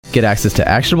Get access to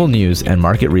actionable news and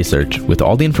market research with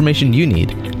all the information you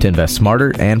need to invest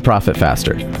smarter and profit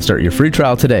faster. Start your free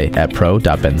trial today at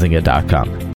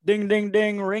pro.benzinga.com. Ding, ding,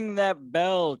 ding. Ring that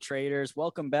bell, traders.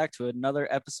 Welcome back to another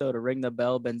episode of Ring the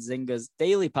Bell, Benzinga's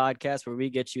daily podcast where we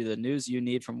get you the news you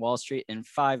need from Wall Street in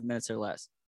 5 minutes or less.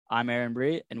 I'm Aaron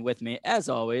Bree, and with me, as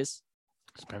always,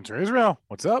 Spencer Israel.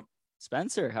 What's up?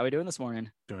 Spencer. How are we doing this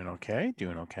morning? Doing okay.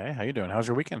 How you doing? How's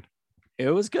your weekend? It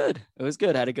was good.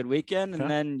 Had a good weekend. Okay. And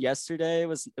then yesterday it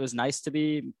was nice to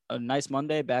be a nice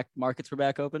Monday. Markets were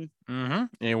back open.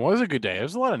 It was a good day. There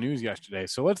was a lot of news yesterday.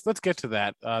 So let's get to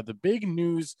that. The big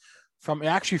news from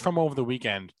over the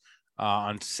weekend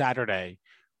on Saturday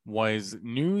was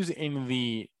news in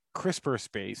the CRISPR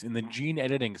space, in the gene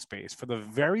editing space. For the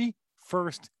very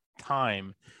first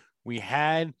time, we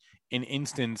had an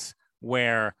instance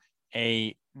where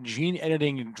a gene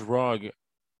editing drug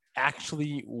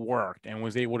actually worked and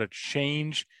was able to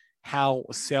change how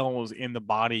cells in the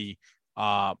body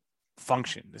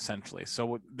functioned, essentially.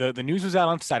 So the news was out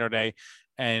on Saturday,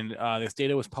 and this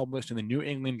data was published in the New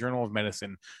England Journal of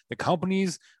Medicine. The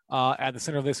companies at the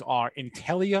center of this are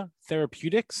Intellia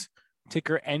Therapeutics,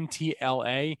 ticker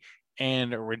NTLA,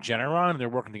 and Regeneron. They're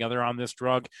working together on this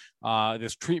drug,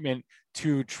 this treatment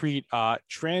to treat I'm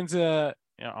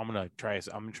gonna try this,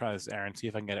 Aaron, see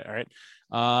if I can get it. All right.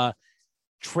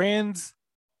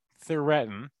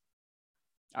 Transthyretin.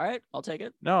 All right, I'll take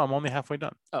it. No, I'm only halfway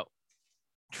done. Oh.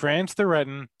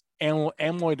 Transthyretin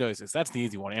amyloidosis. That's the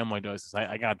easy one. Amyloidosis.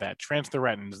 I got that.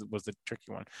 Transthyretin was the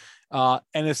tricky one.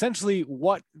 And essentially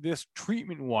what this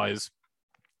treatment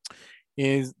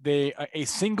is a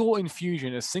single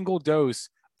infusion, a single dose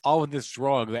of this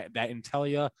drug that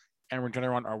Intellia and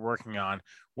Regeneron are working on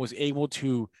was able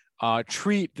to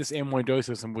treat this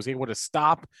amyloidosis and was able to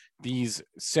stop these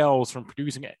cells from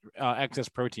producing excess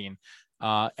protein.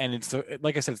 And it's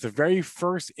like I said, it's the very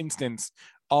first instance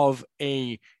of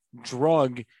a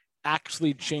drug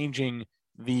actually changing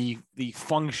the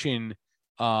function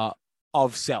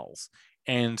of cells.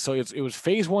 And so it was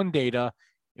phase 1 data.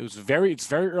 It's very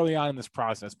early on in this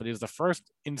process, but it was the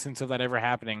first instance of that ever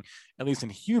happening, at least in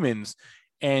humans.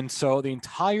 And so the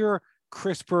entire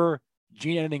CRISPR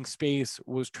gene editing space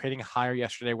was trading higher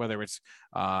yesterday, whether it's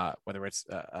NTLA,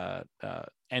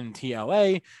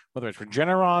 whether it's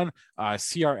Regeneron,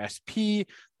 CRSP.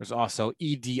 There's also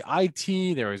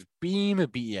EDIT. There is BEAM,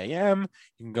 BEAM.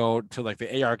 You can go to like the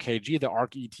ARKG, the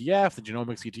ARC ETF, the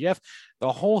Genomics ETF.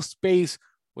 The whole space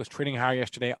was trading higher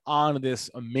yesterday on this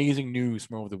amazing news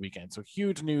from over the weekend. So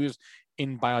huge news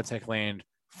in biotech land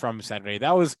from Saturday.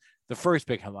 That was the first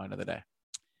big headline of the day.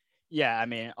 Yeah, I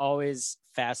mean, always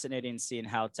fascinating seeing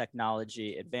how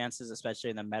technology advances, especially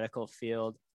in the medical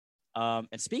field. And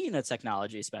speaking of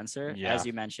technology, Spencer, as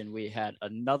you mentioned, we had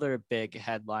another big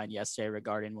headline yesterday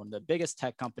regarding one of the biggest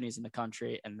tech companies in the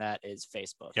country, and that is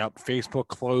Facebook. Yep, Facebook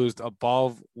closed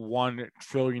above $1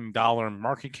 trillion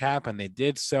market cap, and they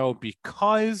did so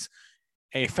because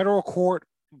a federal court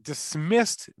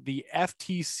dismissed the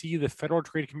FTC, the Federal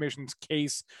Trade Commission's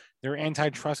case, their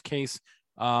antitrust case,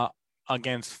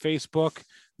 against Facebook.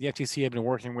 The FTC had been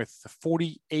working with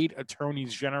 48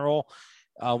 attorneys general,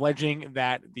 alleging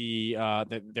that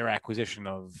their acquisition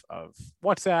of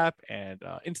WhatsApp and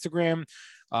Instagram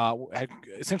had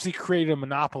essentially created a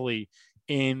monopoly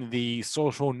in the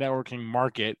social networking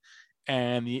market.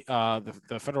 And the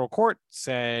federal court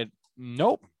said,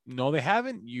 nope, no, they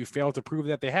haven't. You failed to prove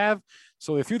that they have.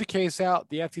 So they threw the case out.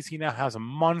 The FTC now has a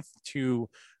month to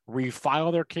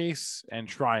refile their case and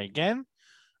try again.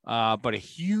 But a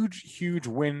huge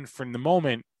win from the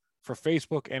moment for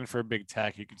Facebook and for big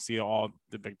tech. You can see all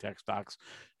the big tech stocks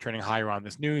trading higher on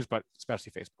this news, but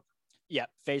especially Facebook. Yeah,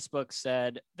 Facebook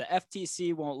said the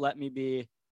FTC won't let me be,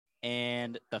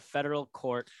 and the federal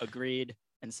court agreed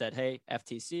and said, hey,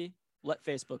 FTC, let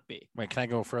Facebook be. Wait, can I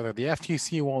go further? The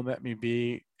FTC won't let me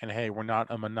be, and hey, we're not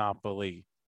a monopoly.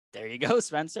 There you go,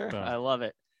 Spencer. Boom. I love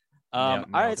it. Yeah,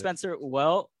 all right, Spencer.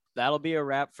 Well, that'll be a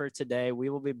wrap for today. We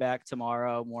will be back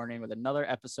tomorrow morning with another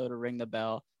episode of Ring the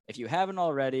Bell. If you haven't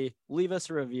already, leave us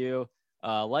a review,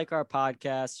 like our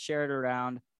podcast, share it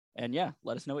around, and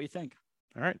let us know what you think.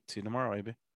 All right. See you tomorrow,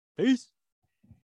 AB. Peace.